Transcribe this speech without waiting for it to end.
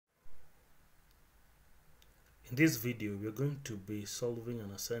In this video, we are going to be solving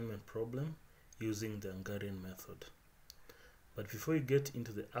an assignment problem using the Hungarian method. But before you get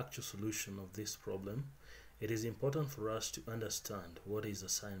into the actual solution of this problem, it is important for us to understand what is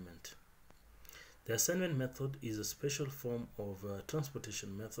assignment. The assignment method is a special form of a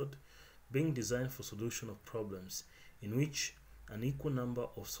transportation method being designed for solution of problems in which an equal number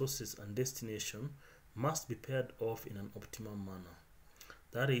of sources and destination must be paired off in an optimum manner.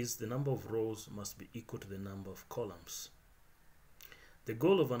 That is, the number of rows must be equal to the number of columns. The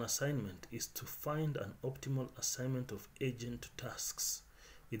goal of an assignment is to find an optimal assignment of agent to tasks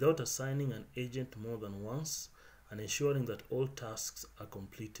without assigning an agent more than once and ensuring that all tasks are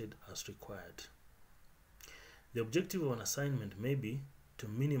completed as required. The objective of an assignment may be to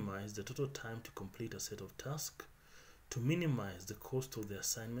minimize the total time to complete a set of tasks, to minimize the cost of the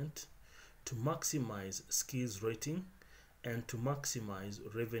assignment, to maximize skills rating, and to maximize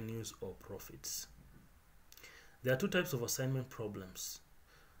revenues or profits. There are two types of assignment problems.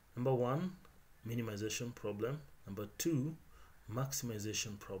 Number one, minimization problem. Number two,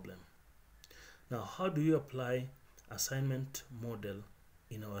 maximization problem. Now, how do you apply assignment model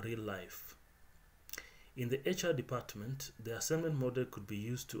in our real life? In the HR department, the assignment model could be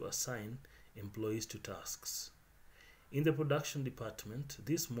used to assign employees to tasks. In the production department,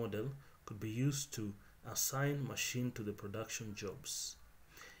 this model could be used to assign machine to the production jobs.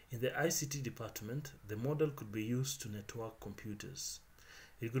 In the ICT department, the model could be used to network computers.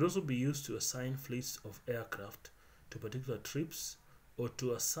 It could also be used to assign fleets of aircraft to particular trips or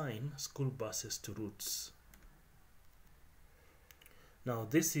to assign school buses to routes. Now,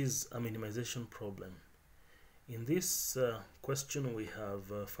 this is a minimization problem. In this question, we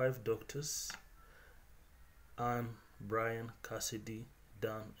have 5 doctors: Anne, Brian, Cassidy,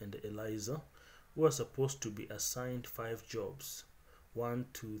 Dan, and Eliza, who are supposed to be assigned 5 jobs: 1,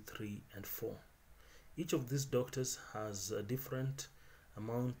 2, 3, and 4. Each of these doctors has a different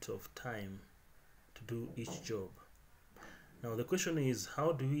amount of time to do each job. Now the question is,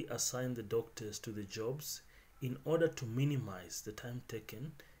 how do we assign the doctors to the jobs in order to minimize the time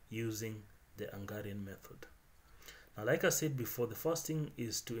taken using the Hungarian method? Now, like I said before, the first thing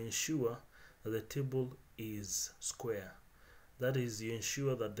is to ensure that the table is square. That is, you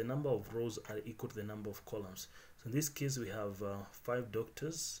ensure that the number of rows are equal to the number of columns. So in this case, we have 5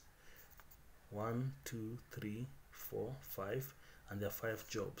 doctors, 1, 2, 3, 4, 5, and there are 5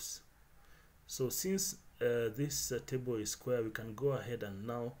 jobs. So since this table is square, we can go ahead and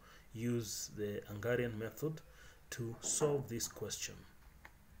now use the Hungarian method to solve this question.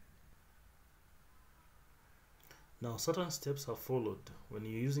 Now, certain steps are followed when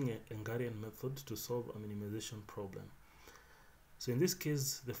you're using a Hungarian method to solve a minimization problem. So in this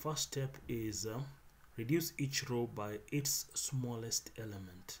case, the first step is reduce each row by its smallest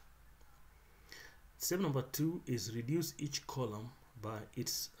element. Step number 2 is reduce each column by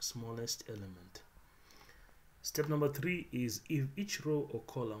its smallest element. Step number 3 is if each row or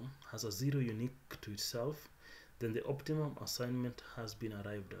column has a 0 unique to itself, then the optimum assignment has been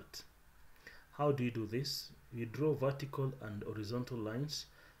arrived at. How do you do this? You draw vertical and horizontal lines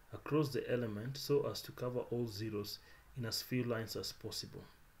across the element so as to cover all zeros in as few lines as possible.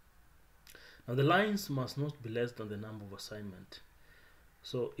 Now the lines must not be less than the number of assignment.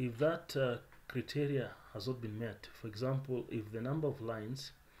 So if that criteria has not been met, for example, if the number of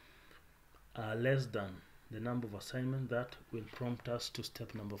lines are less than the number of assignment, that will prompt us to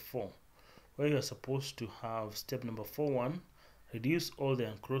step number 4, where you are supposed to have step number 4.1, reduce all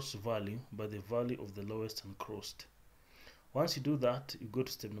the uncrossed value by the value of the lowest uncrossed. Once you do that, you go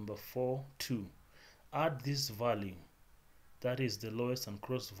to step number 4.2, add this value, that is the lowest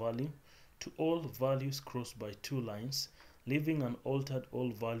uncrossed value, to all values crossed by 2 lines, leaving unaltered all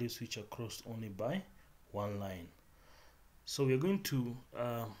values which are crossed only by 1 line. So we are going to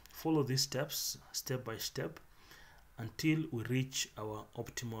follow these steps step by step until we reach our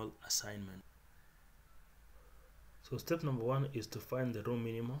optimal assignment. So step number 1 is to find the row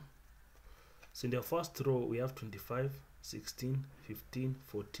minimum. So in the first row, we have 25, 16, 15,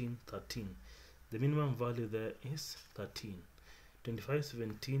 14, 13. The minimum value there is 13. 25,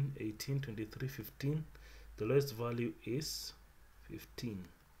 17, 18, 23, 15. The lowest value is 15.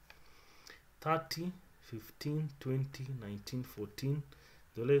 30, 15, 20, 19, 14.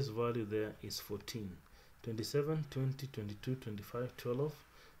 The lowest value there is 14. 27, 20, 22, 25, 12.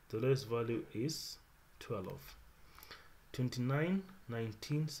 The lowest value is 12. 29,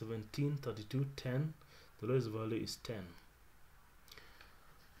 19, 17, 32, 10. The lowest value is 10.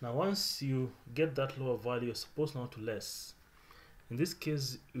 Now once you get that lower value, you're supposed now to less. In this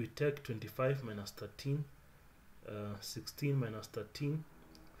case, we take 25 minus 13, 16 minus 13,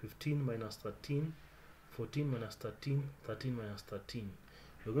 15 minus 13, 14 minus 13, 13 minus 13.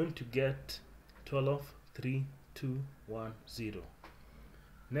 We're going to get 12, 3, 2, 1, 0.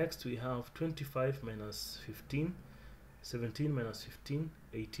 Next we have 25 minus 15, 17 minus 15,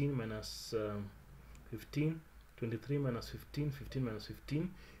 18 minus 15, 23 minus 15, 15 minus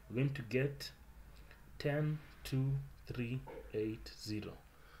 15. We're going to get 10, 2, 3, 8, 0.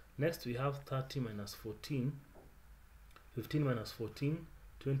 Next we have 30 minus 14, 15 minus 14,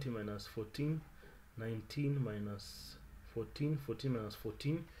 20 minus 14, 19 minus 14, 14 minus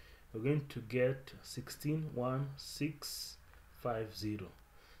 14. We're going to get 16, 1, 6, 5, 0.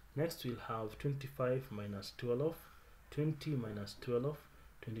 Next we'll have 25 minus 12, 20 minus 12,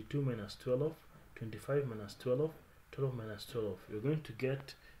 22 minus 12, 25 minus 12, 12 minus 12. We're going to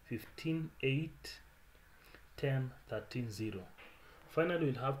get 15, 8, 10, 13, 0. Finally,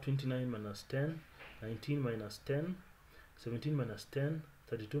 we'll have 29 minus 10, 19 minus 10, 17 minus 10,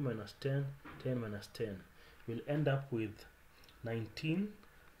 32 minus 10, 10 minus 10. We'll end up with 19,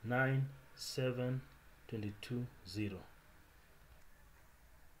 9, 7, 22, 0.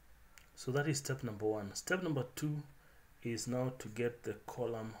 So that is step number 1. Step number 2 is now to get the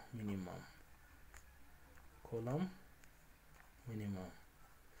column minimum. Column minimum.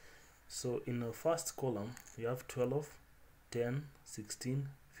 So in the first column, we have 12, 10, 16,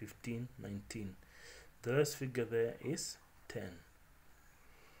 15, 19. The lowest figure there is 10.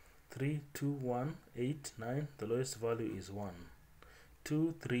 3, 2, 1, 8, 9. The lowest value is 1.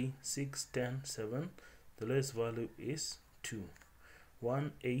 2, 3, 6, 10, 7. The lowest value is 2.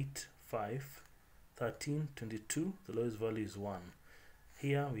 1, 8, 5, 13, 22. The lowest value is 1.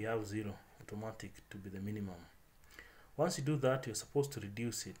 Here we have 0, automatic, to be the minimum. Once you do that, you're supposed to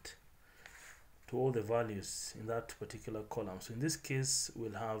reduce it to all the values in that particular column. So in this case,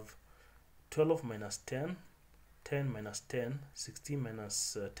 we'll have 12 minus 10, 10 minus 10, 16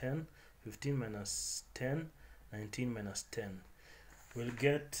 minus 10, 15 minus 10, 19 minus 10. We'll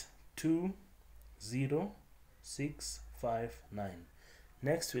get 2, 0, 6, 5, 9.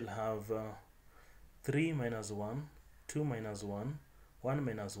 Next we'll have 3 minus 1, 2 minus 1, 1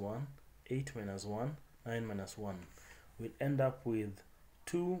 minus 1, 8 minus 1, 9 minus 1. We'll end up with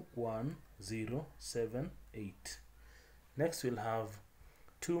 2, 1, 0, 7, 8. Next we'll have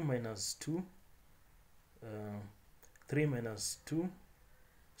 2 minus 2, 3 minus 2,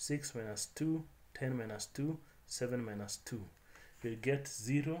 6 minus 2, 10 minus 2, 7 minus 2. We'll get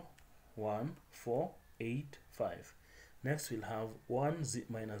 0, 1, 4, 8, 5. Next we'll have 1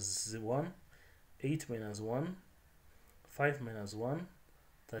 minus 1, 8 minus 1, 5 minus 1,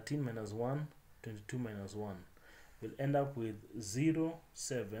 13 minus 1, 22 minus 1. We'll end up with 0,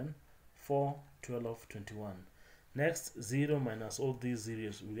 7, 4, 12, 21. Next, 0 minus all these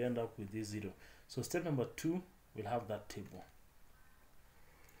zeros, we'll end up with this 0. So step number 2, we'll have that table.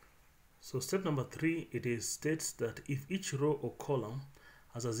 So step number 3, it states that if each row or column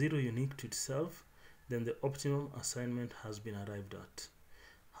has a 0 unique to itself, then the optimum assignment has been arrived at.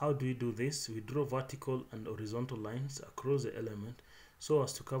 How do we do this? We draw vertical and horizontal lines across the element so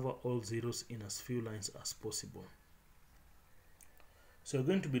as to cover all zeros in as few lines as possible. So we're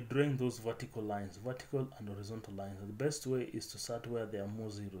going to be drawing those vertical lines, vertical and horizontal lines. The best way is to start where there are more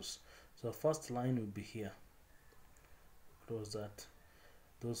zeros. So the first line will be here. Close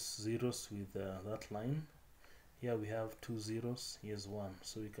those zeros with that line. Here we have 2 zeros, here's 1.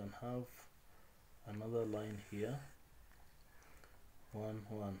 So we can have another line here, 1,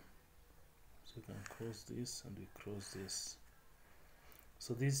 1. So we can close this and we close this.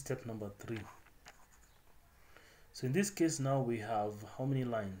 So this is step number 3. So in this case now we have how many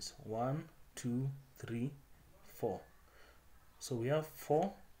lines? 1, 2, 3, 4. So we have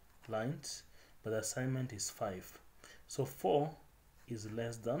 4 lines, but the assignment is 5. So 4 is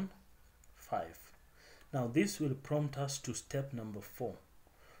less than 5. Now this will prompt us to step number 4,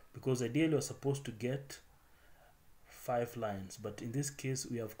 because ideally we're supposed to get 5 lines, but in this case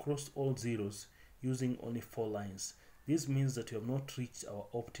we have crossed all zeros using only 4 lines. This means that we have not reached our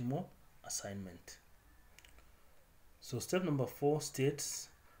optimal assignment. So step number 4 states,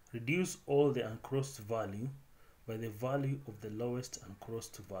 reduce all the uncrossed value by the value of the lowest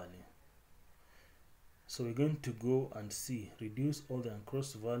uncrossed value. So we're going to go and see, reduce all the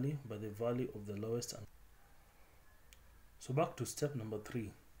uncrossed value by the value of the lowest. So back to step number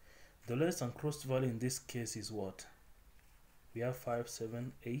 3. The lowest uncrossed value in this case is what? We have 5,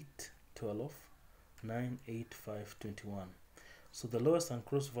 7, 8, 12, 9, 8, 5, 21. So the lowest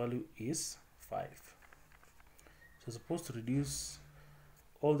uncrossed value is 5. So we're supposed to reduce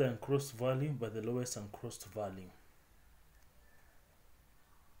all the uncrossed value by the lowest uncrossed value.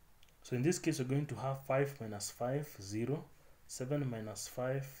 So in this case, we're going to have 5 minus 5, 0, 7 minus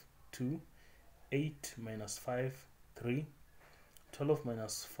 5, 2, 8 minus 5, 3, 12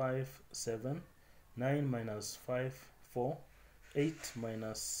 minus 5, 7, 9 minus 5, 4, 8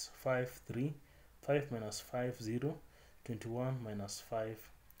 minus 5, 3, 5 minus 5, 0, 21 minus 5,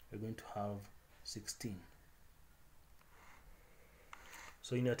 we're going to have 16.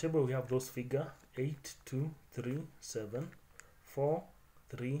 So in our table we have those figures 8, 2, 3, 7, 4,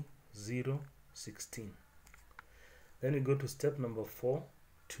 3, 0, 16. Then we go to step number 4,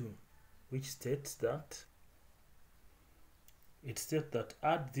 2, which states that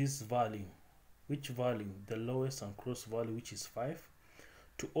add this value, which value, the lowest and cross value, which is 5,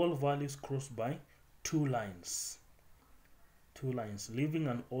 to all values crossed by 2 lines. 2 lines, leaving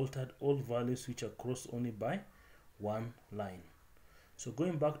unaltered all values which are crossed only by 1 line. So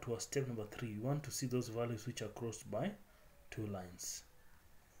going back to our step number 3, we want to see those values which are crossed by 2 lines.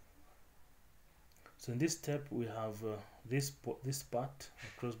 So in this step we have this part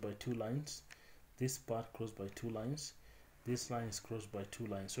crossed by 2 lines, this part crossed by 2 lines, this line is crossed by 2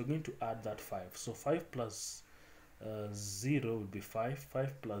 lines. So we're going to add that 5. So 5 plus 0 will be 5,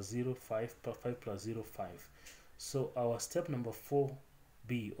 5 plus 0, 5, 5 plus 0, 5. So our step number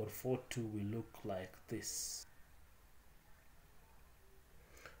 4b or 4.2 will look like this.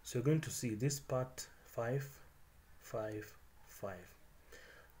 So you're going to see this part 5, 5, 5.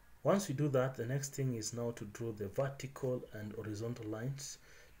 Once you do that, the next thing is now to draw the vertical and horizontal lines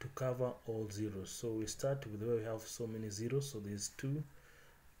to cover all zeros. So we start with where we have so many zeros. So there's 2,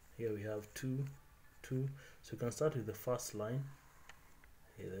 here we have 2, 2. So you can start with the first line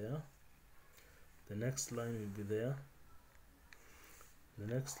here. The next line will be there.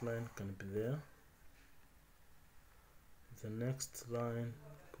 The next line can be there. The next line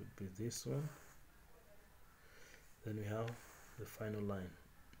could be this one. Then we have the final line.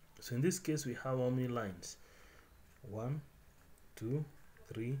 So in this case we have how many lines? 1, 2,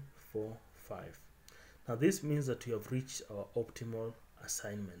 3, 4, 5. Now this means that we have reached our optimal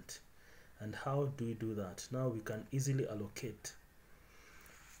assignment. And how do we do that? Now we can easily allocate.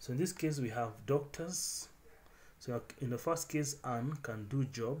 So in this case we have doctors. So in the first case, Anne can do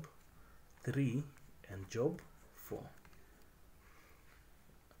job 3 and job 4.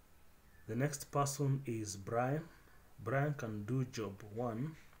 The next person is Brian. Brian can do job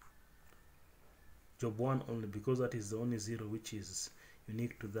 1 only, because that is the only 0 which is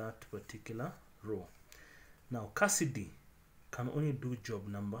unique to that particular row. Now Cassidy can only do job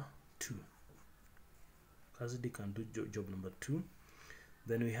number 2. Cassidy can do job number 2.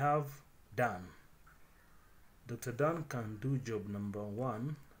 Then we have Dan. Dr. Dan can do job number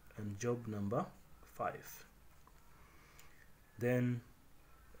 1 and job number 5. Then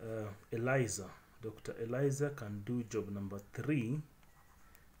Eliza. Dr. Eliza can do job number 3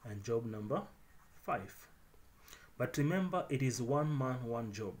 and job number 5. But remember, it is one man,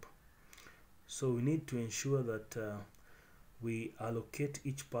 one job. So we need to ensure that we allocate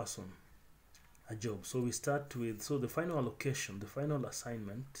each person a job. So we start with, so the final allocation, the final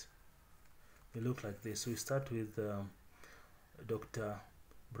assignment will look like this. So we start with Dr.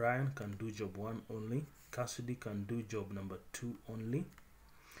 Brian can do job 1 only. Cassidy can do job number 2 only.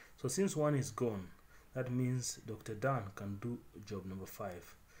 So since 1 is gone, that means Dr. Dan can do job number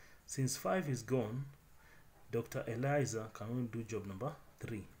 5. Since 5 is gone, Dr. Eliza can only do job number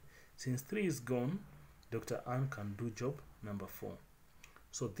 3. Since 3 is gone, Dr. Ann can do job number 4.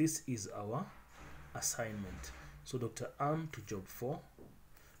 So this is our assignment. So Dr. Ann to job 4,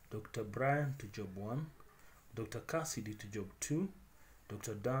 Dr. Brian to job 1, Dr. Cassidy to job 2,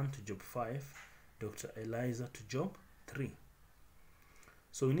 Dr. Dan to job 5, Dr. Eliza to job 3.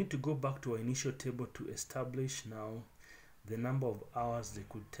 So we need to go back to our initial table to establish now the number of hours they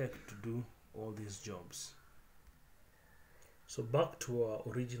could take to do all these jobs. So back to our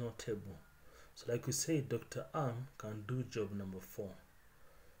original table. So like we said, Dr. Ann can do job number 4.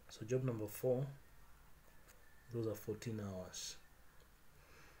 So job number 4, those are 14 hours.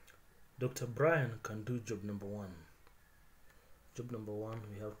 Dr. Brian can do job number 1. Job number 1,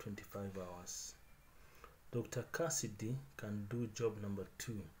 we have 25 hours. Dr. Cassidy can do job number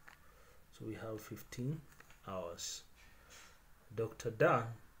 2. So we have 15 hours. Dr. Dan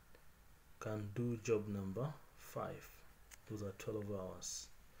can do job number 5. Those are 12 hours.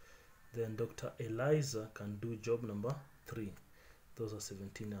 Then Dr. Eliza can do job number 3. Those are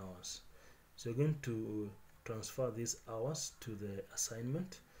 17 hours. So we're going to transfer these hours to the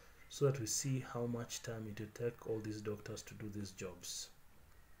assignment so that we see how much time it will take all these doctors to do these jobs.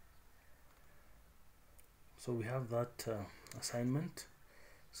 So we have that assignment.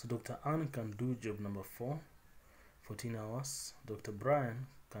 So Dr. Ann can do job number 4, 14 hours. Dr. Brian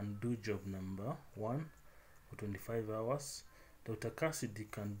can do job number 1 for 25 hours. Dr. Cassidy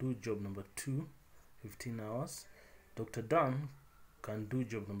can do job number 2 15 hours. Dr. Dan can do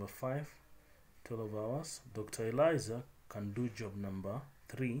job number 5, 12 hours. Dr. Eliza can do job number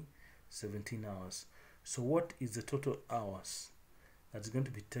 3, 17 hours. So what is the total hours that's going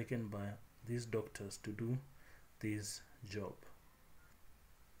to be taken by these doctors to do this job?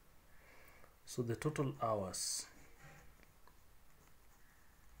 So the total hours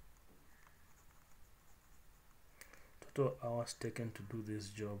taken to do this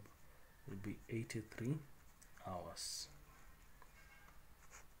job will be 83 hours.